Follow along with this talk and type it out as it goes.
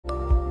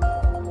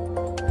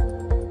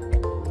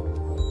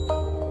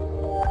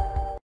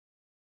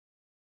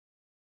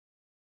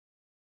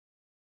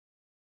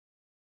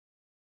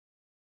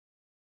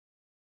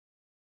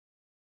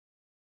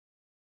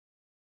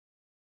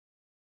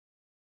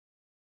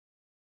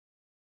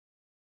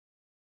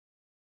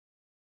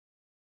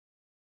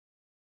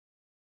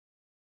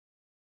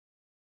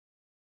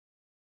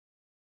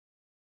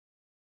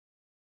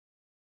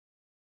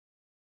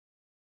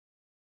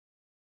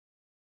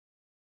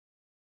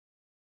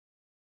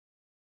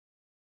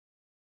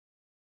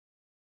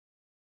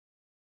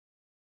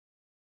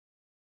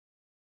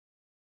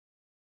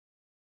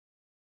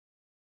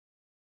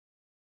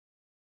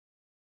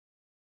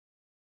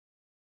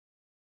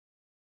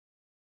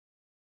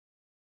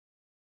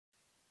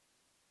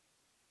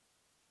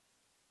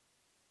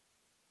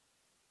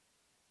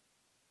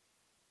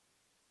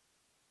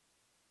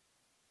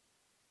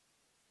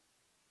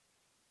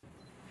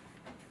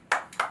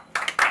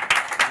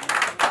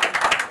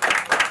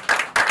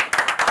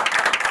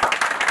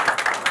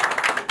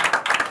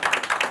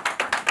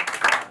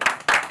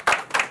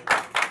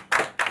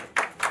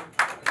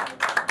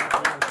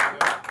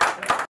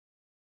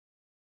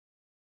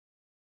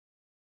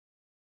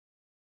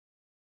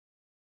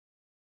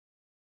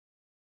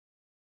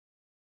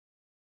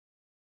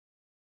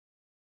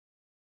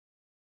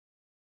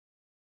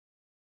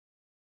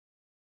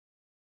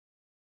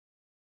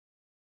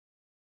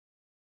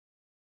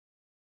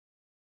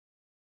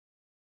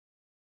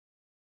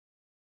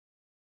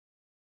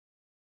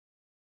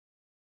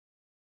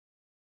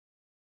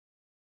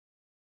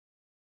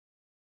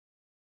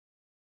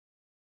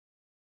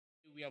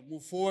We have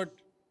moved forward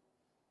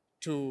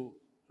to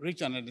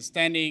reach an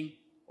understanding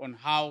on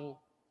how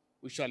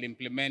we shall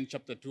implement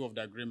Chapter 2 of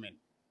the agreement.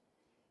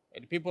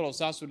 The people of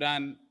South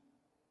Sudan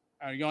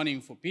are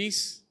yearning for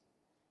peace.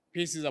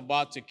 Peace is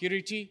about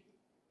security,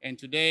 and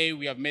today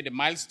we have made a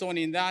milestone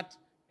in that,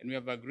 and we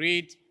have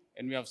agreed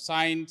and we have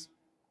signed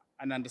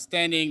an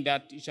understanding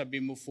that it shall be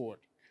moved forward.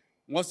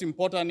 Most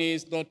important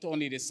is not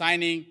only the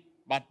signing,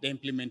 but the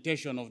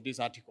implementation of these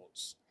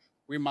articles.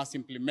 We must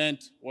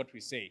implement what we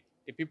say.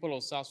 The people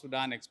of South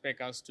Sudan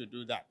expect us to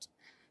do that.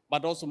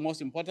 But also,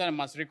 most important, I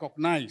must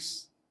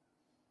recognize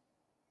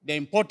the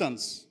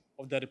importance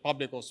of the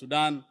Republic of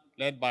Sudan,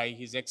 led by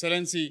His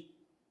Excellency,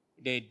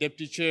 the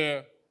Deputy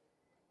Chair,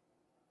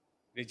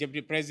 the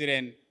Deputy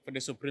President for the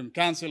Supreme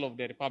Council of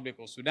the Republic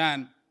of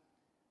Sudan,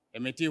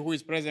 MT, who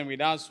is present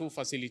with us, who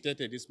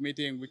facilitated this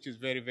meeting, which is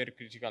very, very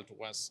critical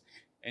to us.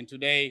 And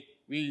today,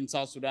 we in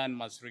South Sudan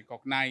must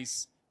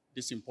recognize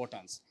this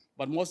importance.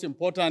 But most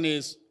important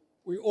is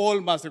we all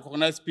must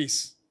recognize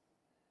peace.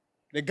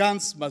 The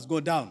guns must go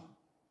down.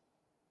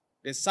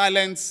 The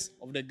silence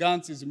of the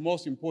guns is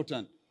most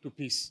important to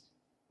peace.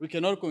 We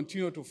cannot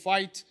continue to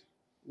fight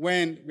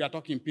when we are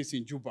talking peace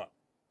in Juba.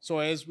 So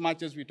as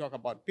much as we talk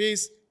about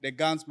peace, the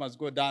guns must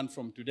go down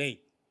from today.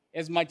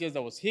 As much as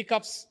there was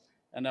hiccups,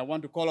 and I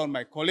want to call on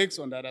my colleagues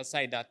on the other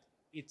side that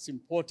it's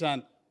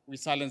important we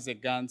silence the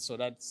guns so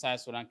that South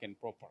Sudan can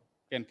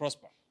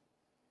prosper.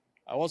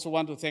 I also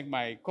want to thank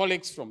my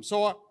colleagues from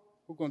SOA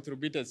who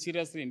contributed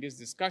seriously in this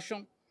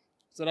discussion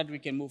so that we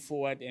can move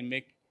forward and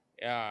make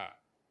a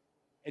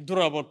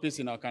durable peace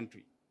in our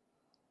country.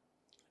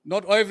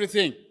 Not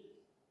everything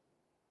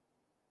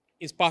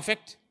is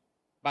perfect,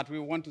 but we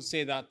want to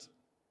say that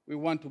we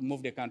want to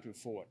move the country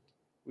forward.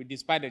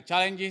 Despite the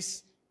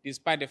challenges,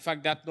 despite the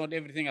fact that not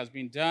everything has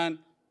been done,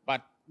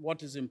 but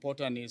what is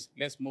important is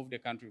let's move the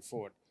country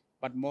forward.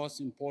 But most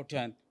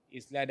important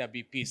is let there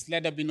be peace.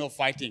 Let there be no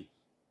fighting.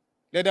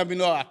 Let there be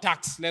no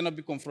attacks. Let there not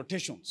be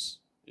confrontations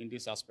in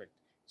this aspect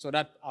so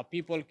that our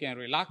people can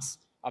relax,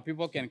 our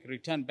people can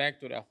return back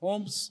to their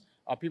homes,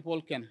 our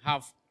people can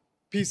have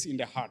peace in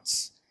their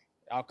hearts.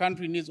 Our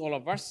country needs all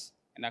of us,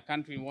 and our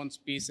country wants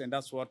peace, and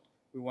that's what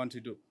we want to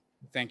do.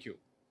 Thank you.